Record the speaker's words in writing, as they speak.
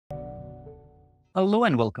Hello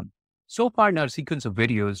and welcome. So far in our sequence of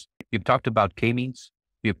videos, we've talked about k-means,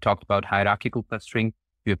 we've talked about hierarchical clustering,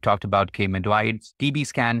 we've talked about k-medoids,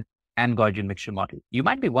 DBSCAN, and Gaussian Mixture Model. You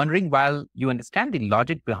might be wondering, while you understand the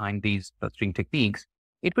logic behind these clustering techniques,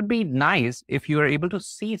 it would be nice if you are able to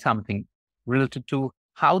see something related to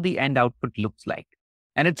how the end output looks like.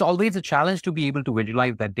 And it's always a challenge to be able to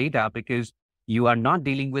visualize that data because you are not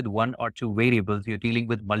dealing with one or two variables, you're dealing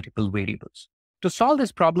with multiple variables. To solve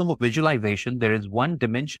this problem of visualization, there is one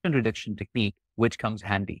dimension reduction technique which comes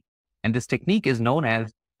handy. And this technique is known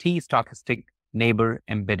as Stochastic Neighbor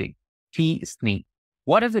Embedding, t-SNE.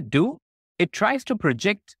 What does it do? It tries to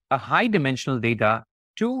project a high dimensional data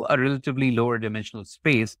to a relatively lower dimensional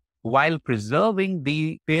space while preserving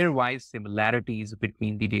the pairwise similarities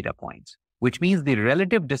between the data points, which means the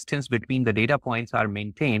relative distance between the data points are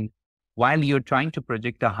maintained while you're trying to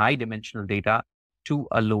project a high dimensional data to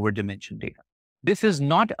a lower dimension data. This is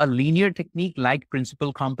not a linear technique like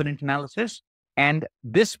principal component analysis, and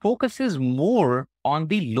this focuses more on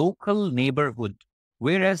the local neighborhood,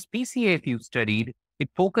 whereas PCA, if you studied, it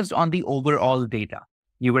focused on the overall data.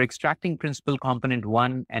 You were extracting principal component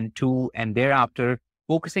 1 and 2, and thereafter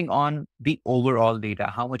focusing on the overall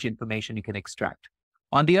data, how much information you can extract.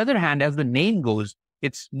 On the other hand, as the name goes,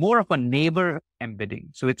 it's more of a neighbor embedding.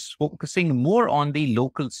 So it's focusing more on the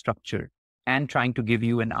local structure and trying to give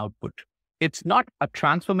you an output. It's not a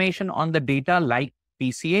transformation on the data like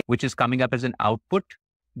PCA, which is coming up as an output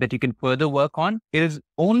that you can further work on. It is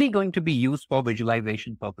only going to be used for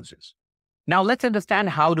visualization purposes. Now let's understand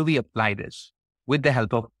how do we apply this with the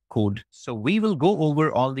help of code. So we will go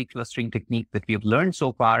over all the clustering techniques that we have learned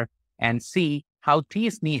so far and see how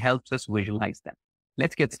t-SNE helps us visualize them.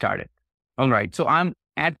 Let's get started. All right, so I'm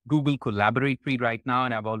at Google Collaboratory right now,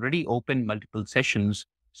 and I've already opened multiple sessions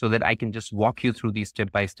so that I can just walk you through the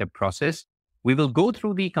step-by-step process. We will go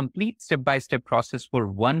through the complete step-by-step process for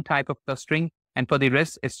one type of clustering, and for the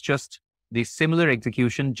rest, it's just the similar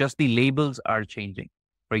execution, just the labels are changing.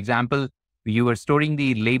 For example, you are storing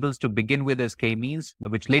the labels to begin with as k-means,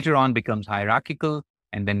 which later on becomes hierarchical,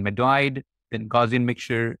 and then medoid, then Gaussian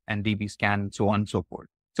mixture, and DBSCAN, so on and so forth.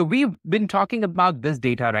 So we've been talking about this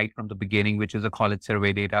data right from the beginning, which is a college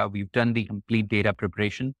survey data. We've done the complete data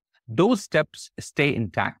preparation. Those steps stay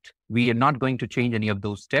intact. We are not going to change any of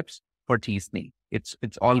those steps for t-SNE. It's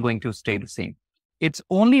all going to stay the same. It's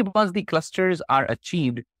only once the clusters are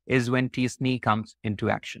achieved is when t-SNE comes into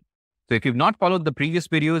action. So if you've not followed the previous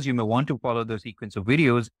videos, you may want to follow the sequence of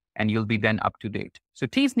videos and you'll be then up to date. So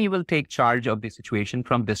t-SNE will take charge of the situation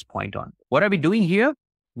from this point on. What are we doing here?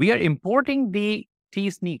 We are importing the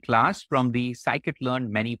t-SNE class from the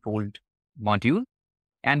scikit-learn manifold module,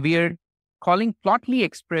 and we are calling plotly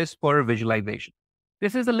express for visualization.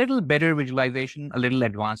 This is a little better visualization, a little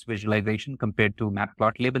advanced visualization compared to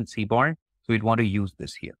matplotlib and seaborn. So we'd want to use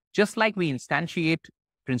this here. Just like we instantiate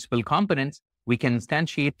principal components, we can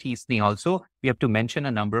instantiate t-SNE also. We have to mention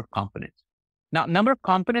a number of components. Now, number of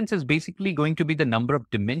components is basically going to be the number of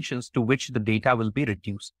dimensions to which the data will be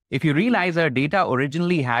reduced. If you realize our data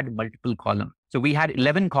originally had multiple columns. So we had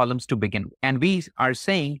 11 columns to begin with. And we are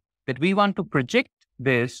saying that we want to project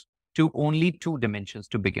this to only 2 dimensions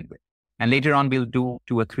to begin with. And later on, we'll do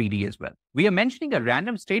to a 3D as well. We are mentioning a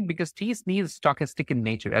random state because t-SNE is stochastic in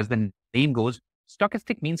nature. As the name goes,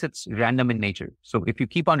 stochastic means it's random in nature. So if you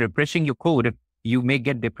keep on refreshing your code, you may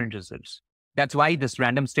get different results. That's why this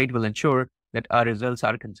random state will ensure that our results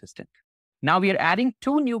are consistent. Now we are adding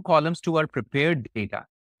 2 new columns to our prepared data,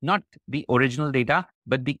 not the original data,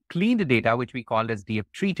 but the cleaned data, which we called as DF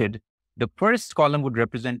treated. The first column would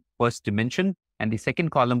represent first dimension, and the second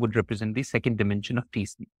column would represent the second dimension of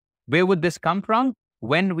t-SNE. Where would this come from?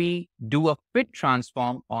 When we do a fit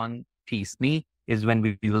transform on t-SNE is when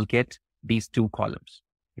we will get these 2 columns.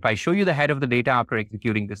 If I show you the head of the data after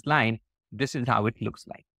executing this line, this is how it looks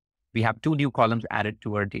like. We have 2 new columns added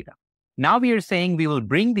to our data. Now we are saying we will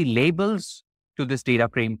bring the labels to this data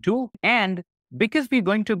frame too. And because we're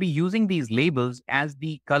going to be using these labels as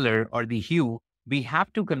the color or the hue, we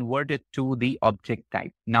have to convert it to the object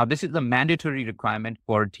type. Now, this is a mandatory requirement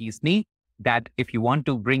for t-SNE that if you want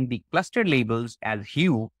to bring the cluster labels as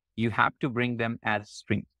hue, you have to bring them as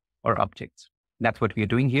strings or objects. That's what we are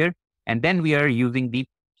doing here. And then we are using the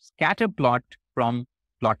scatter plot from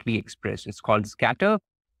plotly express. It's called scatter.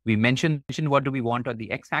 We mentioned what do we want on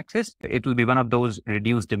the x-axis. It will be one of those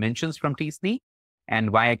reduced dimensions from t-SNE, and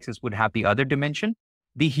y-axis would have the other dimension.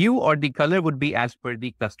 The hue or the color would be as per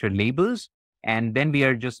the cluster labels. And then we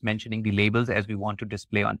are just mentioning the labels as we want to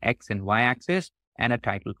display on x and y-axis and a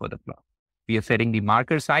title for the plot. We are setting the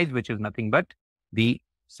marker size, which is nothing but the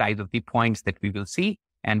size of the points that we will see.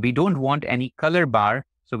 And we don't want any color bar.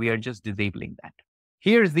 So we are just disabling that.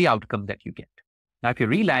 Here's the outcome that you get. Now, if you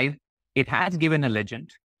realize, it has given a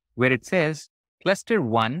legend where it says cluster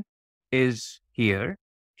 1 is here,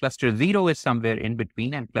 cluster 0 is somewhere in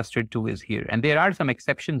between, and cluster 2 is here. And there are some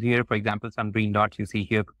exceptions here. For example, some green dots you see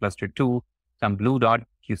here for cluster 2, some blue dot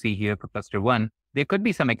you see here for cluster 1. There could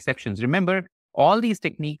be some exceptions. Remember, all these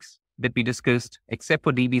techniques that we discussed, except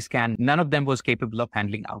for DBSCAN, none of them was capable of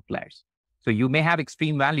handling outliers. So you may have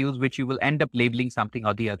extreme values, which you will end up labeling something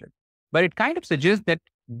or the other. But it kind of suggests that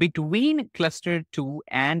between cluster 2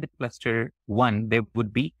 and cluster 1, there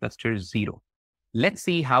would be cluster 0. Let's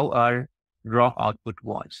see how our raw output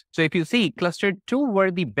was. So if you see, cluster 2 were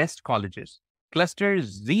the best colleges. Cluster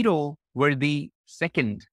 0 were the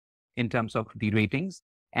second in terms of the ratings,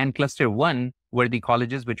 and cluster 1 were the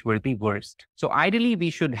colleges which were the worst. So ideally, we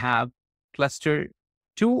should have cluster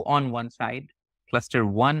 2 on one side, cluster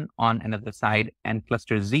 1 on another side, and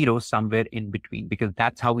cluster 0 somewhere in between, because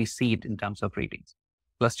that's how we see it in terms of ratings.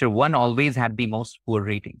 Cluster 1 always had the most poor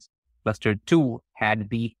ratings. Cluster 2 had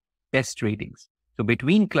the best ratings. So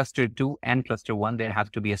between cluster 2 and cluster 1, there has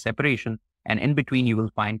to be a separation, and in between, you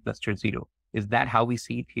will find cluster 0. Is that how we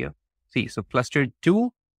see it here? See, so cluster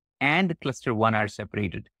 2 and cluster 1 are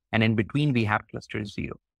separated, and in between, we have cluster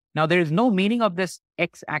 0. Now, there is no meaning of this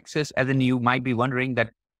x-axis, as in you might be wondering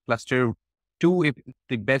that cluster 2, if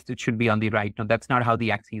the best, it should be on the right. No, that's not how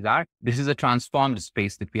the axes are. This is a transformed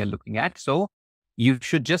space that we are looking at. So you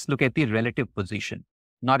should just look at the relative position,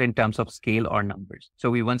 not in terms of scale or numbers.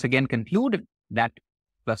 So we once again conclude that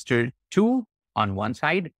cluster 2 on one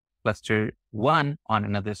side, cluster 1 on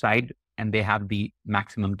another side, and they have the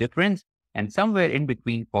maximum difference. And somewhere in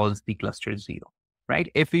between falls the cluster 0,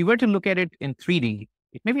 right? If we were to look at it in 3D,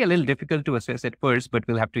 it may be a little difficult to assess at first, but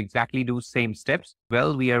we'll have to exactly do same steps.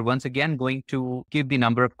 Well, we are once again going to give the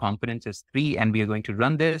number of components as 3, and we are going to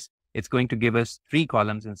run this. It's going to give us 3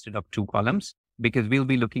 columns instead of 2 columns, because we'll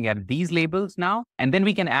be looking at these labels now. And then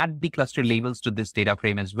we can add the cluster labels to this data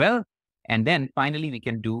frame as well. And then finally, we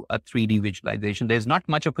can do a 3D visualization. There's not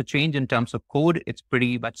much of a change in terms of code. It's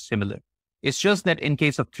pretty much similar. It's just that in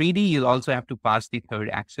case of 3D, you'll also have to pass the third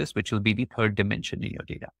axis, which will be the third dimension in your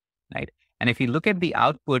data, right? And if you look at the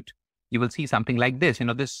output, you will see something like this.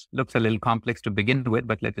 This looks a little complex to begin with,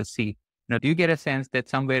 but let us see. Do you get a sense that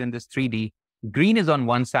somewhere in this 3D, green is on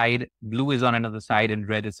one side, blue is on another side, and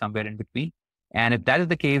red is somewhere in between? And if that is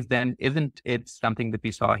the case, then isn't it something that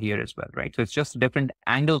we saw here as well, right? So it's just a different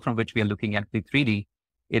angle from which we are looking at the 3D.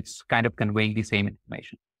 It's kind of conveying the same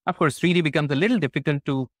information. Of course, 3D becomes a little difficult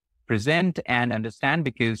to present and understand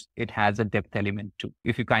because it has a depth element too.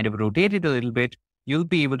 If you kind of rotate it a little bit, you'll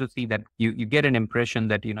be able to see that you get an impression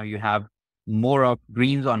that, you have more of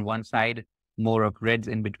greens on one side, more of reds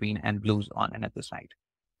in between, and blues on another side,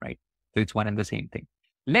 right? So it's one and the same thing.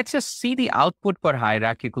 Let's just see the output for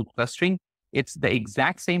hierarchical clustering. It's the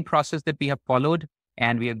exact same process that we have followed,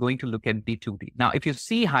 and we are going to look at the 2D. Now, if you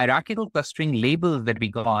see hierarchical clustering labels that we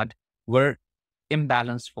got were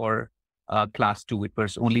imbalanced for class 2. It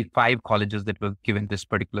was only 5 colleges that were given this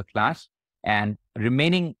particular class, and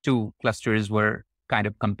remaining 2 clusters were kind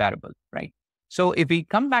of comparable, right? So if we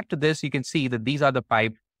come back to this, you can see that these are the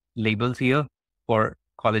 5 labels here for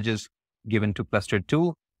colleges given to cluster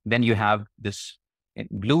 2. Then you have this in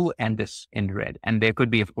blue and this in red. And there could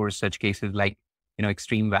be, of course, such cases like,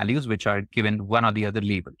 extreme values, which are given one or the other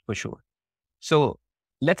label for sure. So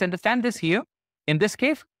let's understand this here. In this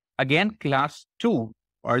case, again, class 2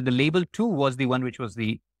 or the label 2 was the one which was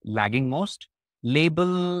the lagging most.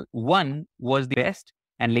 Label 1 was the best,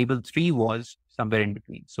 and label 3 was somewhere in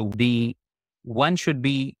between. So the 1 should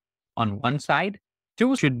be on one side,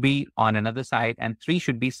 2 should be on another side, and 3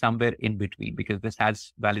 should be somewhere in between, because this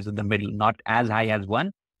has values in the middle, not as high as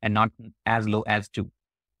 1 and not as low as 2.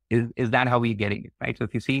 Is that how we're getting it, right? So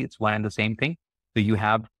if you see, it's one and the same thing. So you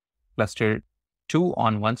have cluster 2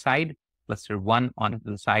 on one side, cluster 1 on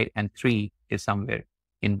the side, and 3 is somewhere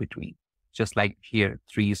in between. Just like here,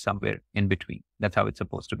 3 is somewhere in between. That's how it's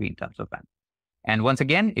supposed to be in terms of that. And once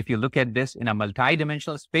again, if you look at this in a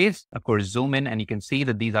multi-dimensional space, of course, zoom in and you can see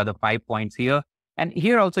that these are the 5 points here. And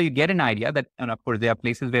here also you get an idea that, and of course, there are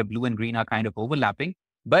places where blue and green are kind of overlapping,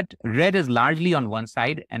 but red is largely on one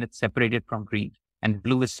side and it's separated from green, and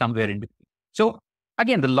blue is somewhere in between. So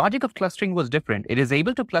again, the logic of clustering was different. It is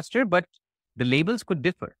able to cluster, but the labels could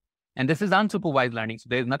differ. And this is unsupervised learning. So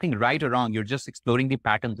there's nothing right or wrong. You're just exploring the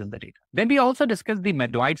patterns in the data. Then we also discussed the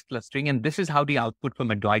medoids clustering, and this is how the output for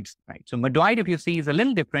medoids, right? So medoid, if you see, is a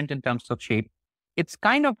little different in terms of shape. It's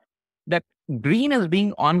kind of that green is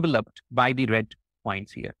being enveloped by the red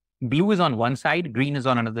points here. Blue is on one side, green is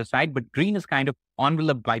on another side, but green is kind of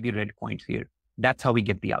enveloped by the red points here. That's how we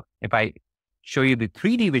get the output. If I show you the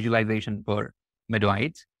 3D visualization for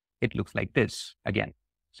medoids, it looks like this again.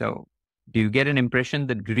 So do you get an impression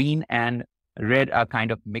that green and red are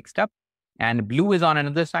kind of mixed up and blue is on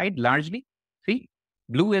another side largely? See,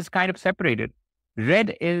 blue is kind of separated.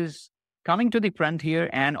 Red is coming to the front here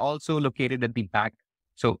and also located at the back.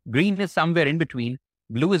 So green is somewhere in between,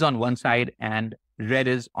 blue is on one side and red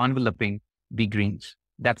is enveloping the greens.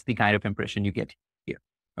 That's the kind of impression you get here,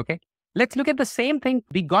 okay? Let's look at the same thing,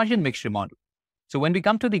 the Gaussian mixture model. So when we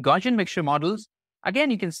come to the Gaussian mixture models,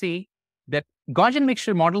 again, you can see that Gaussian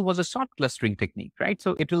mixture model was a soft clustering technique, right?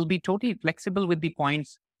 So it will be totally flexible with the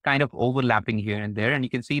points kind of overlapping here and there. And you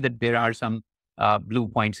can see that there are some blue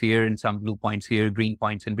points here and some blue points here, green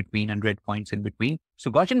points in between and red points in between.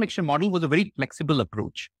 So Gaussian mixture model was a very flexible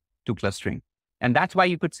approach to clustering. And that's why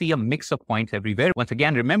you could see a mix of points everywhere. Once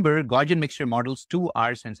again, remember, Gaussian mixture models too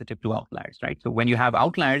are sensitive to outliers, right? So when you have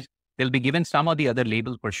outliers, they'll be given some or the other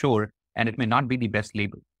label for sure, and it may not be the best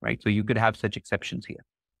label, right? So you could have such exceptions here.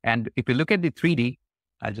 And if you look at the 3D,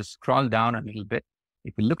 I'll just scroll down a little bit.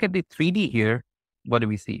 If you look at the 3D here, what do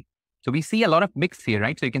we see? So we see a lot of mix here,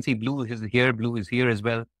 right? So you can see blue is here as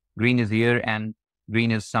well, green is here, and green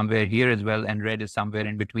is somewhere here as well, and red is somewhere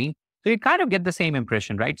in between. So you kind of get the same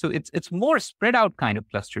impression, right? So it's more spread out kind of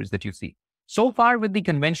clusters that you see. So far with the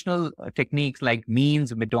conventional techniques like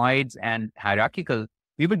means, medoids, and hierarchical,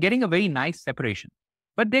 we were getting a very nice separation.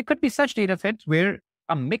 But there could be such data sets where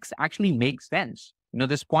a mix actually makes sense. You know,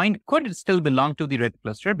 this point could still belong to the red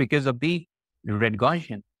cluster because of the red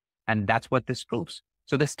Gaussian. And that's what this proves.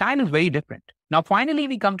 So the style is very different. Now, finally,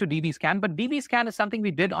 we come to DBSCAN, but DBSCAN is something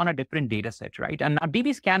we did on a different data set, right? And now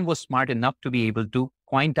DBSCAN was smart enough to be able to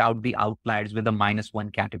point out the outliers with a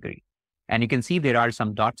 -1 category. And you can see there are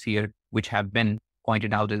some dots here which have been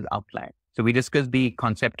pointed out as outliers. So we discussed the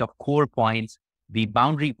concept of core points, the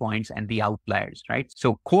boundary points, and the outliers, right?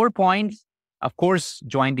 So core points, of course,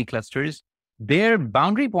 join the clusters. Their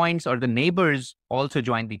boundary points or the neighbors also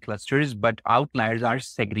join the clusters, but outliers are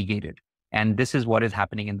segregated. And this is what is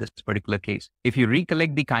happening in this particular case. If you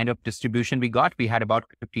recollect the kind of distribution we got, we had about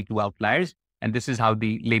 52 outliers, and this is how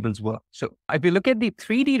the labels work. So if you look at the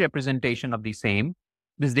 3D representation of the same,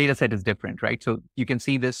 this data set is different, right? So you can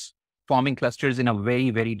see this forming clusters in a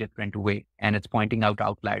very, very different way, and it's pointing out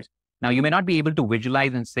outliers. Now, you may not be able to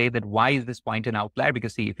visualize and say that why is this point an outlier?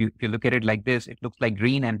 Because see, if you look at it like this, it looks like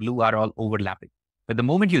green and blue are all overlapping. But the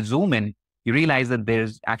moment you zoom in, you realize that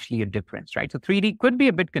there's actually a difference, right? So 3D could be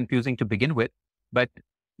a bit confusing to begin with, but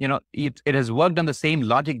you know, it has worked on the same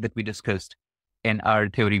logic that we discussed in our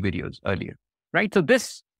theory videos earlier, right? So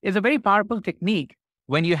this is a very powerful technique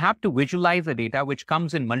when you have to visualize the data which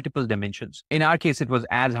comes in multiple dimensions. In our case, it was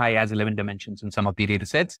as high as 11 dimensions in some of the data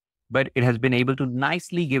sets, but it has been able to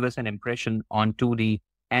nicely give us an impression on 2D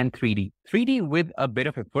and 3D. 3D with a bit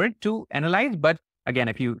of effort to analyze, but again,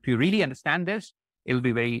 if you really understand this, it'll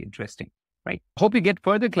be very interesting. Right. Hope you get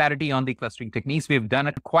further clarity on the clustering techniques. We've done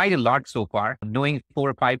it quite a lot so far. Knowing 4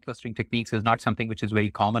 or 5 clustering techniques is not something which is very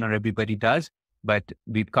common or everybody does, but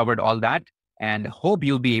we've covered all that and hope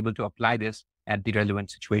you'll be able to apply this at the relevant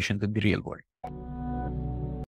situations in the real world.